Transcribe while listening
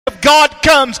God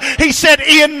comes, He said,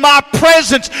 in my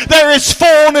presence there is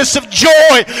fullness of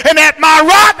joy. And at my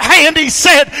right hand, He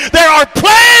said, there are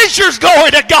pleasures,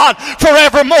 glory to God,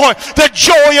 forevermore. The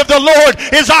joy of the Lord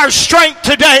is our strength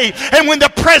today. And when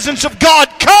the presence of God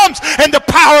comes and the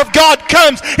power of God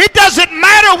comes, it doesn't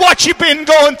matter what you've been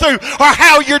going through or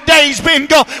how your day's been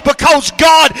going, because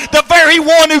God, the very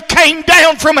one who came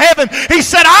down from heaven, He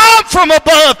said, I'm from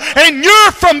above and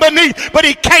you're from beneath. But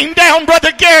He came down,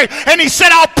 Brother Gary, and He said,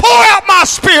 I'll pour out my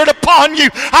Spirit upon you.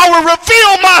 I will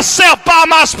reveal myself by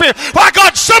my Spirit. Why,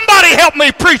 God, somebody help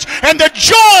me preach. And the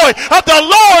joy of the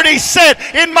Lord, He said,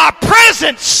 in my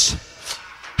presence,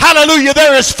 hallelujah,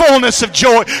 there is fullness of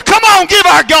joy. Come on, give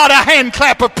our God a hand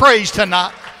clap of praise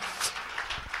tonight.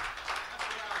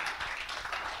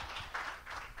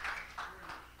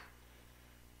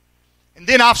 And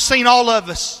then I've seen all of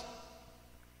us,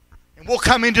 and we'll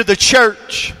come into the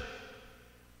church.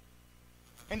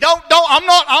 And I'm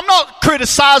not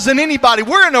criticizing anybody.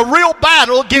 We're in a real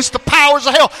battle against the powers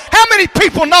of hell. How many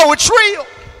people know it's real?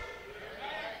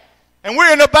 And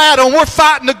we're in a battle, and we're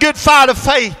fighting the good fight of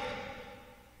faith.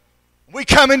 We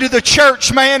come into the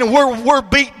church, man, and we're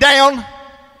beat down.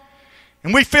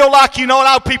 And we feel like, you know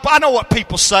what, I know what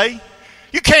people say.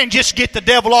 You can't just get the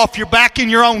devil off your back in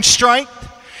your own strength.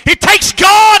 It takes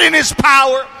God in His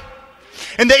power.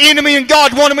 And the enemy and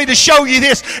God wanted me to show you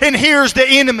this. And here's the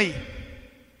enemy.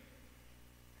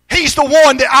 He's the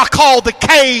one that I call the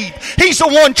cave. He's the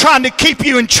one trying to keep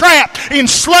you entrapped,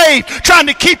 enslaved, trying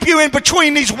to keep you in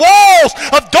between these walls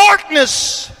of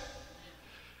darkness.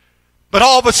 But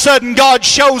all of a sudden God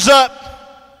shows up.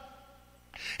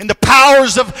 And the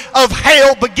powers of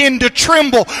hell begin to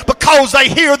tremble because they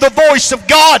hear the voice of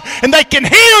God, and they can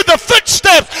hear the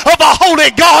footsteps of a holy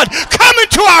God coming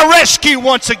to our rescue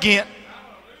once again.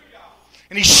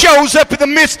 And He shows up in the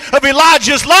midst of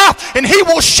Elijah's life, and He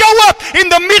will show up in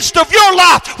the midst of your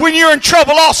life when you're in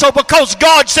trouble also, because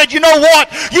God said, you know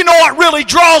what? You know what really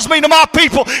draws me to my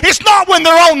people? It's not when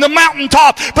they're on the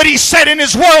mountaintop, but He said in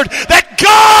His word that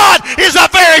God is a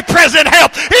very present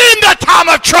help in the time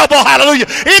of trouble, hallelujah,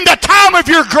 in the time of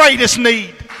your greatest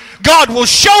need. God will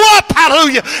show up,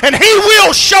 hallelujah, and He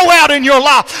will show out in your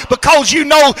life, because you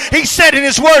know He said in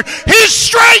His word, His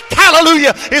strength,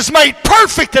 hallelujah, is made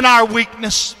perfect in our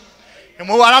weakness. And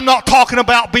I'm not talking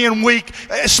about being weak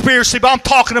spiritually, but I'm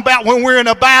talking about when we're in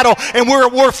a battle and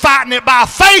we're fighting it by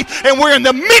faith, and we're in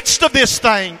the midst of this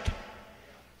thing.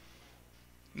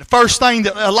 And the first thing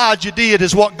that Elijah did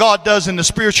is what God does in the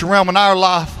spiritual realm in our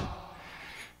life.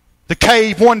 The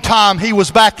cave, one time he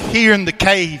was back here in the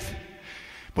cave.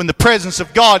 When the presence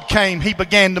of God came, he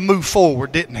began to move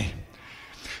forward, didn't he?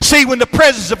 See, when the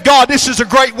presence of God, this is a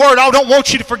great word. I don't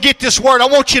want you to forget this word. I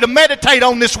want you to meditate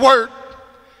on this word.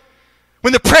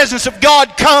 When the presence of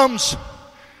God comes,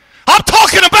 I'm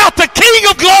talking about the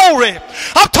King of glory.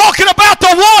 I'm talking about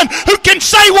the one who can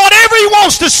say whatever He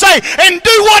wants to say and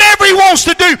do whatever He wants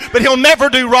to do, but He'll never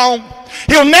do wrong.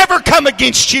 He'll never come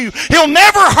against you. He'll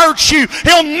never hurt you.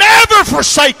 He'll never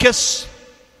forsake us.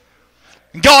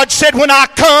 God said, when I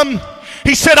come,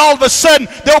 He said all of a sudden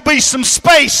there'll be some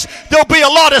space. There'll be a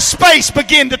lot of space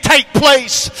begin to take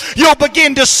place. You'll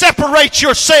begin to separate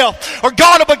yourself, or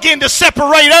God will begin to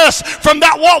separate us from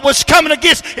that what was coming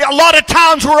against. A lot of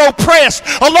times we're oppressed.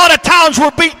 A lot of times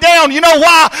we're beat down. You know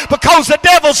why? Because the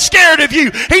devil's scared of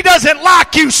you. He doesn't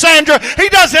like you, Sandra. He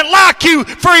doesn't like you,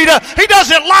 Frida. He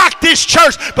doesn't like this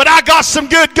church. But I got some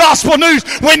good gospel news.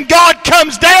 When God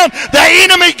comes down, the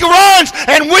enemy runs,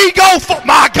 and we go for,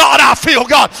 my God, I feel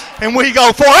God. And we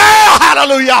go for, oh,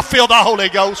 hallelujah, I feel the Holy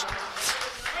Ghost.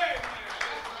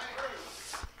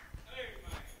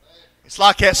 It's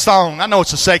like that song. I know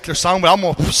it's a secular song, but I'm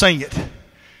going to sing it.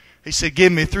 He said,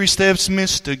 give me 3 steps,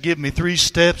 mister. Give me 3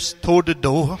 steps toward the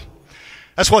door.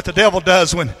 That's what the devil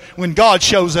does when God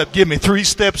shows up. Give me 3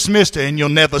 steps, mister, and you'll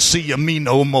never see me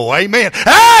no more. Amen.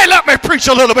 Hey, let me preach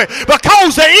a little bit.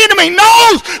 Because the enemy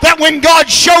knows that when God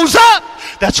shows up,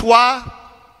 that's why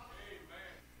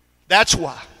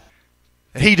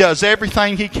He does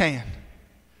everything He can.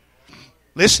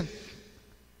 Listen.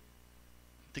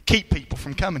 To keep people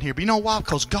from coming here. But you know why?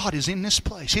 Because God is in this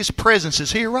place. His presence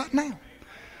is here right now.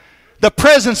 The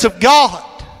presence of God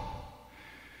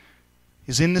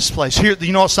is in this place. Here,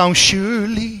 you know what song?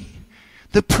 Surely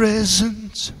the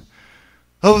presence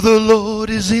of the Lord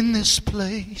is in this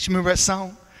place. You remember that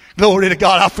song? Glory to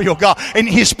God, I feel God. And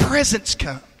His presence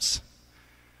comes.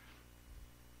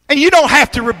 And you don't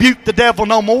have to rebuke the devil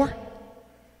no more.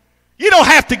 You don't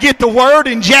have to get the word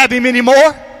and jab him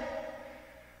anymore.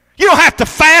 You don't have to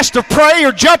fast or pray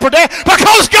or jump or dance,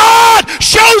 because God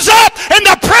shows up in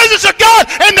the presence of God,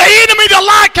 and the enemy, the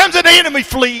light comes and the enemy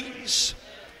flees.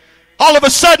 all of a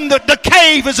sudden the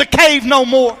cave is a cave no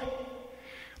more.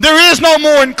 There is no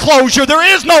more enclosure.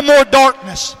 There is no more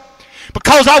darkness.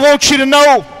 Because I want you to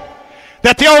know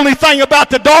that the only thing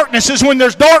about the darkness is when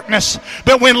there's darkness.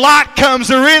 But when light comes,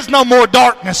 there is no more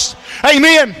darkness.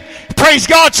 Amen. Praise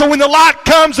God. So when the light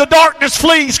comes, the darkness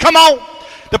flees. Come on.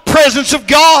 The presence of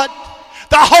God,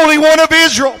 the Holy One of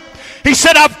Israel. He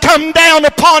said, I've come down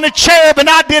upon a cherub and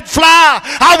I did fly.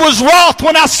 I was wroth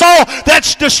when I saw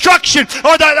that destruction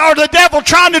or the devil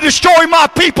trying to destroy my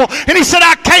people. And he said,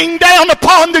 I came down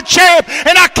upon the cherub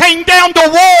and I came down to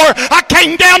war. I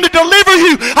came down to deliver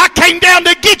you. I came down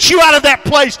to get you out of that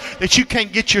place that you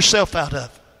can't get yourself out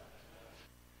of.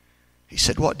 He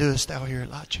said, what doest thou here,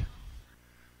 Elijah?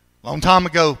 Long time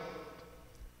ago,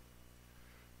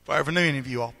 if I ever knew any of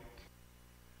you all,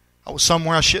 I was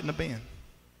somewhere I shouldn't have been.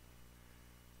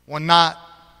 One night,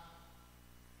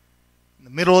 in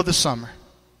the middle of the summer,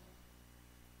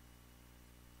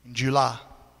 in July,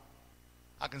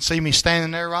 I can see me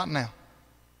standing there right now.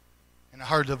 And I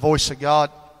heard the voice of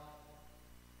God.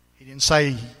 He didn't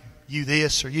say, you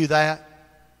this or you that.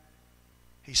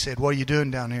 He said, what are you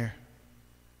doing down here?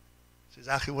 That's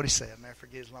exactly what he said. I'll never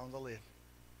forget as long as I live.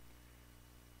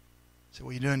 I said, what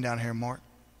are you doing down here, Mark?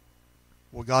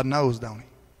 Well, God knows, don't he?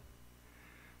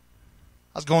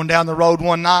 I was going down the road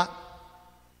one night.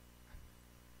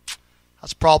 I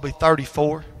was probably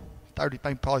 34,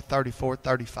 35.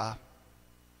 I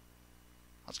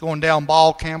was going down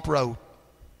Ball Camp Road.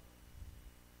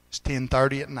 It's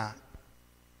 10:30 at night.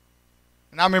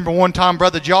 And I remember one time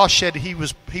Brother Josh said he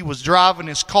was driving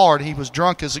his car and he was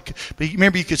drunk as but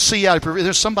remember you could see out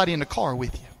there's somebody in the car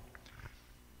with you.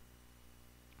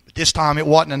 But this time it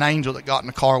wasn't an angel that got in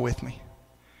the car with me.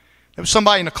 There was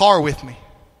somebody in the car with me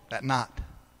that night.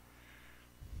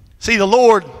 See, the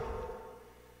Lord,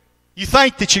 you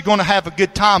think that you're going to have a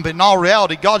good time, but in all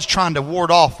reality, God's trying to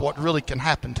ward off what really can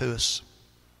happen to us.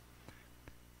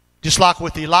 Just like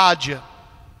with Elijah.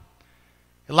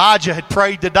 Elijah had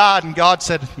prayed to die, and God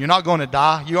said, you're not going to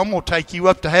die. I'm going to take you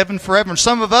up to heaven forever, and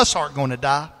some of us aren't going to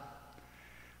die.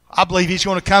 I believe he's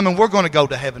going to come, and we're going to go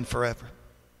to heaven forever.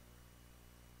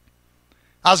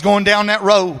 I was going down that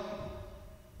road.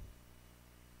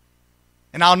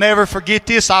 And I'll never forget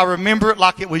this. I remember it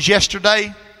like it was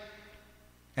yesterday.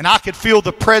 And I could feel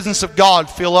the presence of God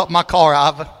fill up my car,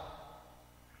 Ivan.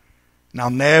 And I'll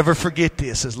never forget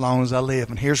this as long as I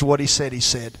live. And here's what he said. He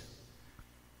said,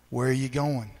 where are you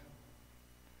going?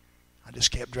 I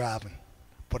just kept driving.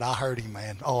 But I heard him,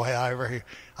 man. Oh, hey,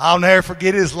 I'll never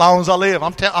forget it as long as I live.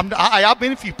 I've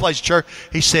been a few places, church.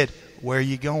 He said, where are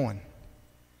you going?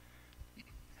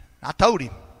 I told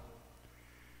him.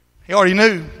 He already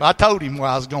knew, but I told him where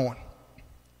I was going.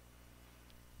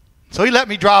 So he let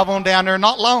me drive on down there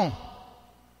not long.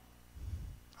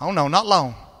 Oh no, not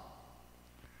long.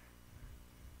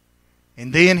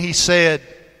 And then he said,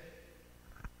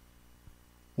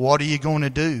 what are you going to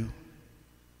do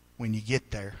when you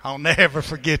get there? I'll never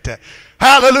forget that.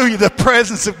 Hallelujah, the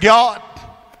presence of God.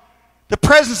 The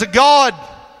presence of God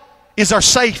is our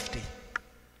safety.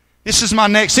 This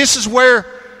is where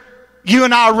you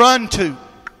and I run to.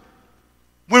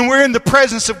 When we're in the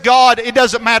presence of God, it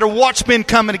doesn't matter what's been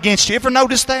coming against you. Ever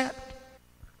notice that?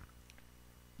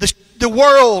 The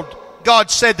world, God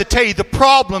said to tell you, the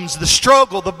problems, the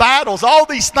struggle, the battles, all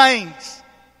these things.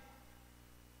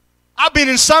 I've been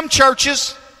in some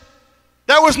churches,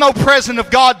 there was no presence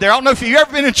of God there. I don't know if you've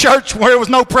ever been in church where there was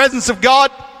no presence of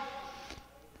God.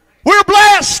 We're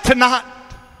blessed tonight.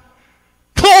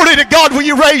 Glory to God. Will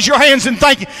you raise your hands and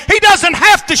thank Him? He doesn't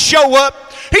have to show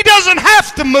up. He doesn't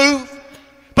have to move.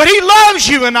 But He loves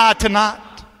you and I tonight.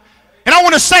 And I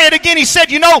want to say it again. He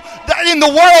said, in the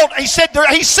world, He said,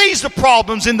 He sees the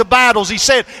problems and the battles, He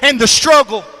said, and the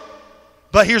struggle.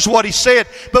 But here's what He said.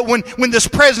 But when this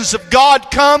presence of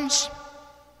God comes,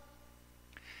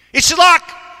 it's like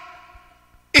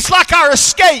our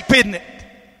escape, isn't it?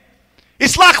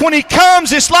 It's like when He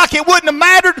comes, it's like it wouldn't have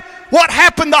mattered what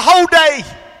happened the whole day.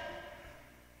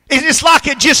 It's like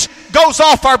it just goes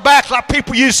off our back, like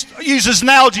people use this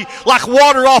analogy, like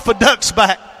water off a duck's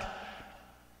back.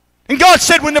 And God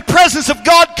said when the presence of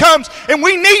God comes, and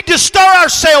we need to stir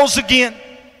ourselves again.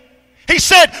 He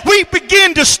said we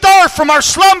begin to stir from our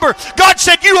slumber. God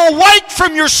said you awake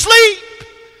from your sleep.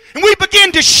 And we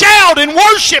begin to shout and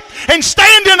worship and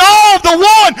stand in awe of the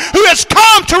one who has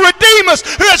come to redeem us,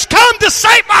 who has come to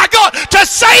save, my God, to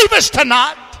save us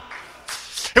tonight.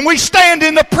 And we stand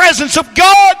in the presence of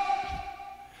God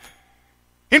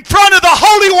in front of the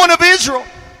Holy One of Israel.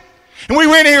 And we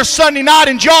went here Sunday night,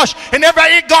 and Josh, and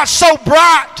it got so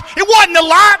bright. It wasn't the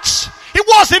lights. It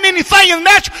wasn't anything in the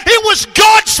natural. It was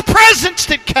God's presence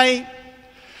that came.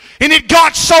 And it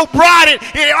got so bright,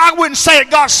 I wouldn't say it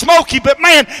got smoky, but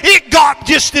man, it got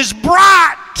just as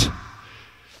bright.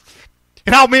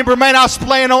 And I remember, man, I was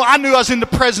playing on, I knew I was in the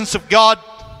presence of God.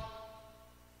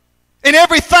 And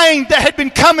everything that had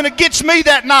been coming against me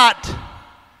that night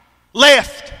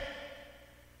left.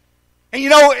 And you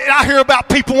know, I hear about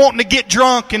people wanting to get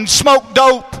drunk and smoke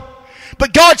dope.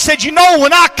 But God said, you know,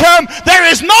 when I come, there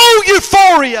is no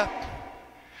euphoria.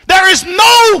 There is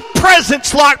no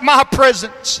presence like my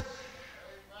presence.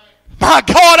 My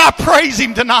God, I praise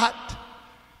Him tonight.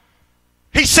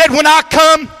 He said, when I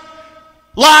come,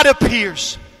 light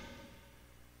appears.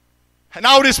 And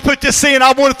I will just put this in.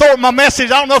 I want to throw it in my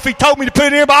message. I don't know if He told me to put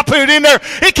it in, but I'll put it in there.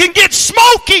 It can get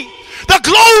smoky. The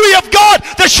glory of God,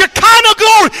 the Shekinah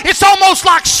glory, it's almost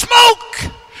like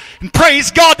smoke. And praise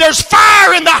God, there's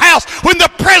fire in the house when the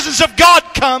presence of God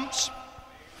comes.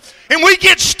 And we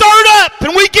get stirred up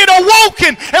and we get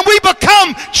awoken and we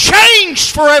become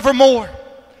changed forevermore.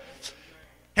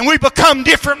 And we become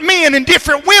different men and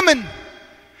different women.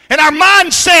 And our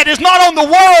mindset is not on the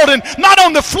world and not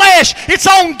on the flesh. It's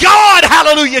on God,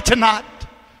 hallelujah, tonight.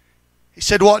 He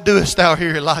said, what doest thou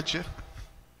here, Elijah?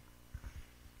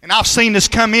 And I've seen this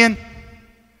come in.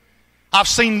 I've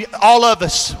seen all of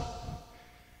us.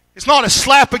 It's not a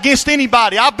slap against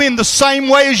anybody. I've been the same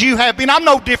way as you have been. I'm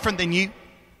no different than you.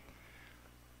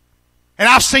 And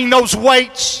I've seen those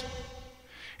weights.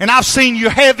 And I've seen you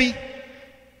heavy.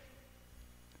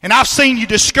 And I've seen you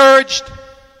discouraged.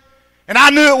 And I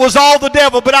knew it was all the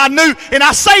devil, but I knew, and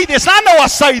I say this, I know I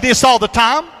say this all the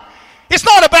time. It's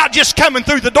not about just coming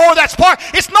through the door, that's part.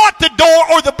 It's not the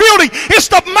door or the building. It's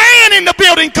the man in the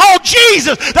building called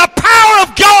Jesus. The power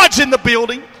of God's in the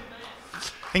building.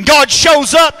 And God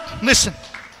shows up, listen.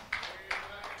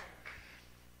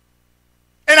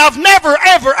 And I've never,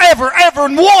 ever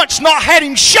once not had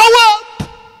Him show up.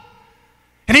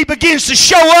 And He begins to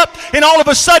show up, and all of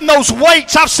a sudden those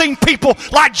weights, I've seen people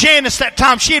like Janice that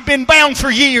time. She had been bound for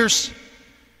years.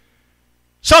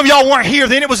 Some of y'all weren't here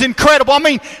then. It was incredible. I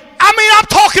mean, I'm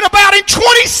talking about in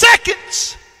 20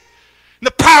 seconds.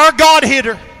 The power of God hit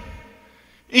her.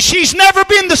 And she's never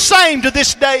been the same to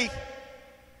this day.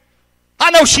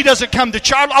 I know she doesn't come to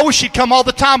church. I wish she'd come all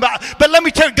the time. But let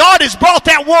me tell you, God has brought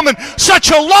that woman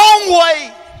such a long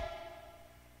way.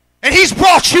 And He's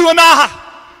brought you and I.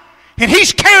 And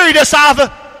He's carried us,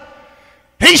 Ivor.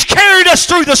 He's carried us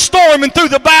through the storm and through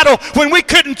the battle when we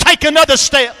couldn't take another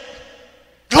step.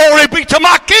 Glory be to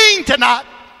my King tonight.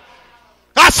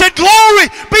 I said, glory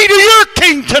be to your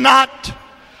King tonight.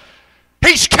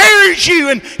 He's carried you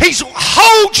and He's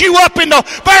holds you up in the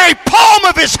very palm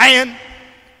of His hand.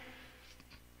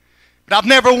 But I've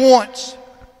never once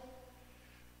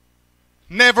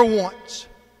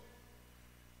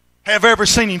have ever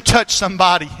seen Him touch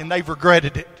somebody and they've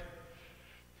regretted it.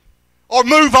 Or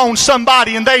move on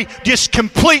somebody and they just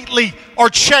completely are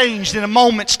changed in a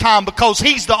moment's time because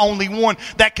He's the only one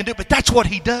that can do it. But that's what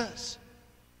He does.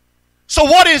 So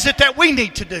what is it that we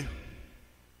need to do?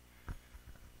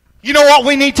 You know what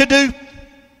we need to do?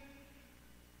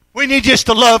 We need just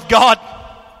to love God.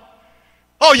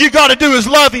 All you got to do is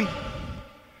love Him.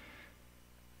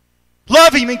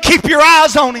 Love Him and keep your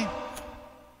eyes on Him.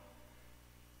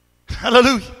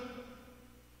 Hallelujah.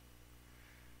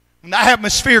 When the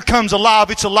atmosphere comes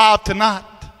alive, it's alive tonight.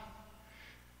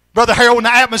 Brother Harold, when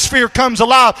the atmosphere comes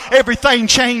alive, everything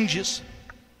changes.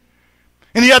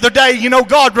 And the other day, you know,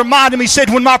 God reminded me, He said,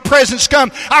 when my presence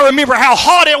comes, I remember how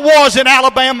hot it was in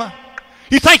Alabama.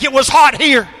 You think it was hot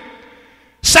here?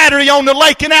 Saturday on the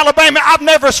lake in Alabama, I've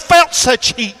never felt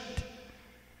such heat.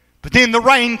 But then the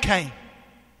rain came.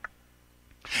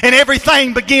 And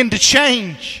everything began to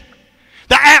change.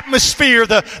 The atmosphere,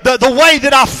 the way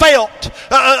that I felt,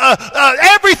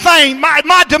 everything,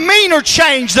 my demeanor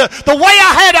changed. The way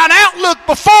I had an outlook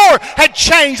before had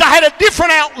changed. I had a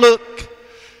different outlook.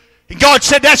 And God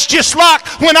said, that's just like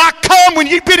when I come, when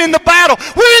you've been in the battle.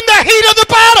 We're in the heat of the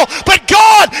battle, but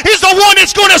God is the one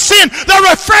that's going to send the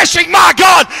refreshing, my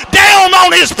God, down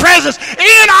on His presence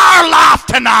in our life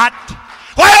tonight.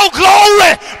 Well,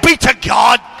 glory be to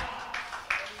God.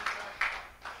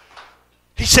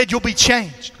 He said, you'll be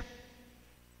changed.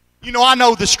 You know, I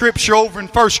know the scripture over in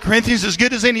 1 Corinthians as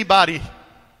good as anybody.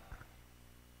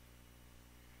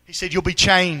 He said, you'll be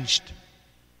changed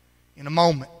in a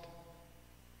moment.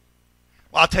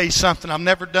 Well, I'll tell you something I've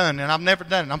never done, and I've never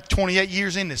done it. I'm 28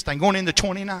 years in this thing, going into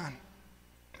 29.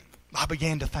 I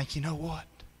began to think, you know what?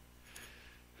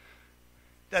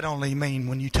 That only means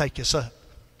when you take us up.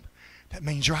 That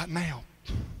means right now.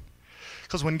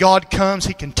 Because when God comes,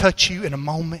 He can touch you in a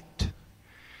moment,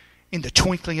 in the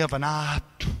twinkling of an eye.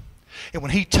 And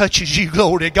when He touches you,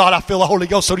 glory to God, I feel the Holy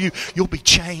Ghost, so you'll be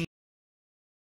changed.